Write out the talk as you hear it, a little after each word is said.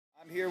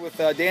I'm here with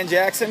Dan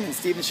Jackson and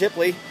Stephen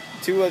Shipley,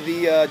 two of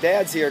the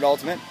dads here at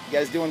Ultimate. You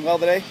guys doing well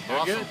today?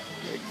 Awesome. Good.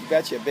 You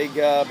betcha.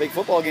 Big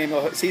football game,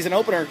 season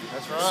opener.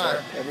 That's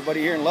right.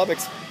 Everybody here in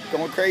Lubbock's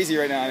going crazy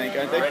right now, I think,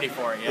 aren't they? Ready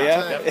for it,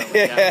 yeah. Definitely,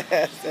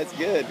 yeah. That's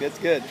good. That's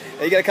good.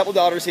 Now, you got a couple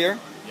daughters here.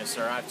 Yes,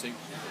 sir. I have two.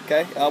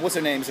 Okay. What's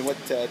their names and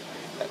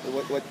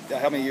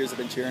how many years have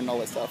been cheering and all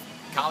that stuff?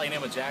 Kylie and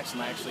Emma Jackson.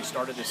 I actually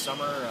started this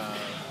summer.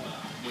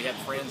 We had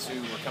friends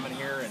who were coming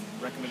here and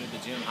recommended the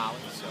gym highly,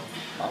 so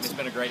awesome. It's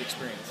been a great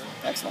experience.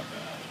 Excellent.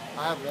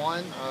 I have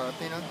one,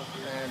 Athena,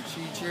 and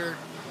she cheered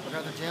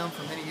at the gym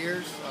for many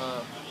years.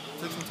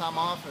 Took some time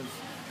off and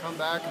come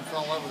back and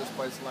fell in love with this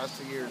place the last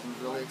 2 years and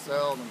really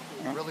excelled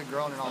and really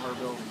grown in all her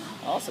abilities.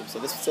 Awesome. So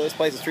this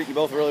place is treating you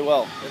both really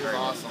well. It is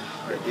awesome.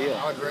 Good deal.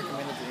 I would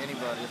recommend it to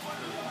anybody.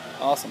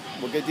 Awesome.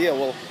 Well, good deal.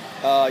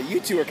 Well,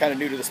 you two are kind of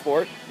new to the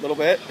sport a little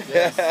bit.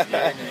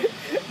 Yes,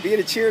 Being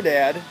a cheer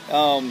dad,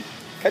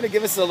 kind of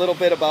give us a little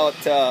bit about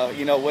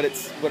what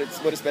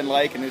it's been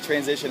like and the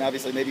transition.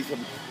 Obviously, maybe from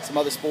some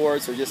other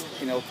sports or just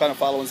kind of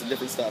following some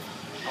different stuff.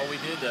 Oh, we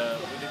did the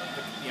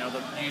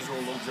usual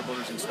little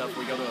dribblers and stuff.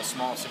 We go to a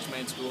small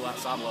 6-man school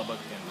outside Lubbock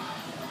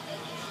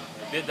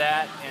and did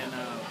that. And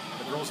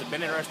the girls had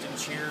been interested in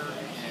cheer,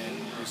 and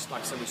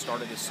like I said, we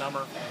started this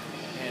summer.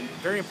 And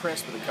very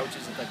impressed with the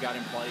coaches that they've got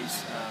in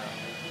place.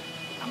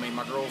 I mean,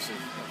 my girls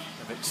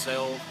have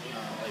excelled.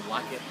 They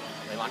like it.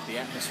 They like the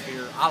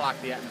atmosphere. I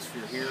like the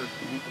atmosphere here.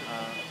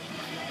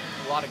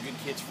 A lot of good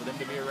kids for them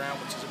to be around,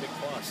 which is a big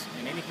plus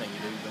in anything you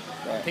do.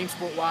 But team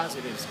sport-wise,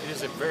 it is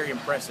very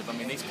impressive. I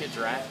mean, these kids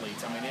are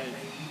athletes. I mean,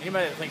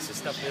 anybody that thinks this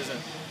stuff isn't,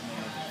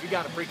 if you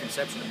got a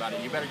preconception about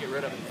it, you better get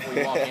rid of it before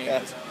you walk in,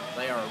 because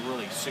they are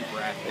really super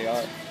athletes. They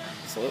are,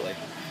 absolutely.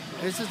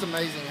 It's just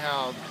amazing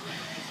how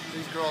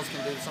these girls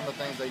can do some of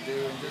the things they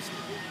do, and just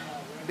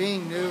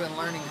being new and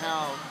learning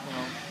how,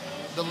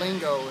 the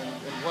lingo and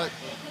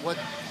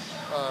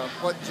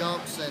what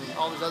jumps and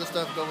all this other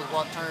stuff go with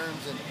what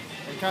terms, and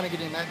kind of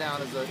getting that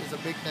down is a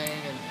big thing,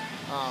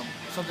 and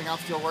something I'm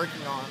still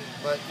working on.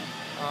 But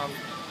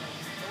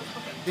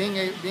being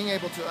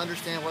able to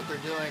understand what they're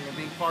doing and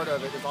being part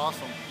of it is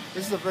awesome.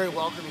 This is a very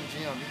welcoming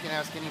gym. You can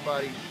ask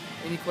anybody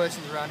any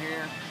questions around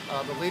here.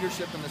 The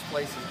leadership in this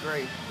place is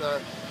great.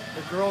 The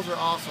girls are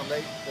awesome.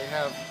 They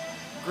have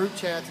group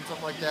chats and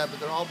stuff like that, but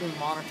they're all being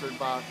monitored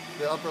by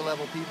the upper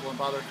level people and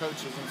by their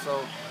coaches, and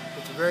so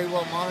it's very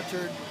well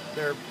monitored.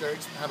 They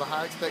have a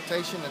high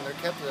expectation, and they're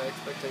kept to that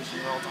expectation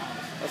at all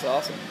times. That's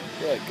awesome.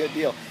 Good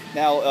deal.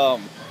 Now,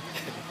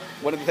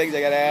 one of the things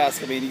I got to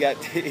ask. I mean, you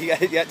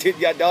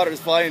got daughters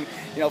flying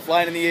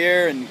in the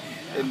air and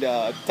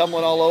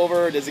tumbling all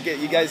over. Does it get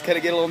you guys kind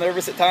of get a little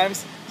nervous at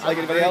times? Like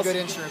anybody else? Good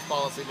insurance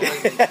policy,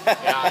 believe me.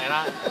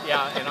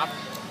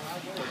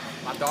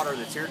 My daughter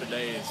that's here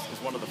today is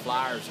one of the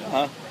flyers.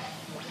 And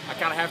I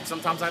kind of have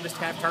sometimes I just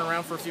kind of turn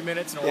around for a few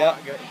minutes and walk,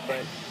 but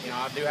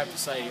I do have to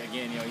say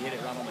again, you hit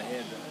it right on the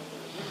head.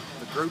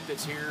 The group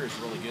that's here is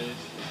really good.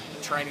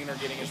 The training they're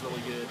getting is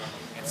really good,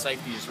 and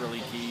safety is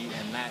really key,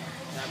 and that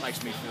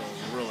makes me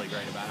feel really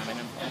great about it. I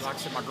mean, and like I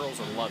said, my girls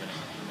are loving it.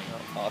 I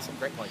mean, awesome,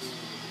 great place.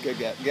 Good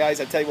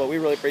guys. I tell you what, we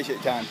really appreciate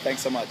your time.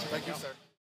 Thanks so much. Thank you, sir.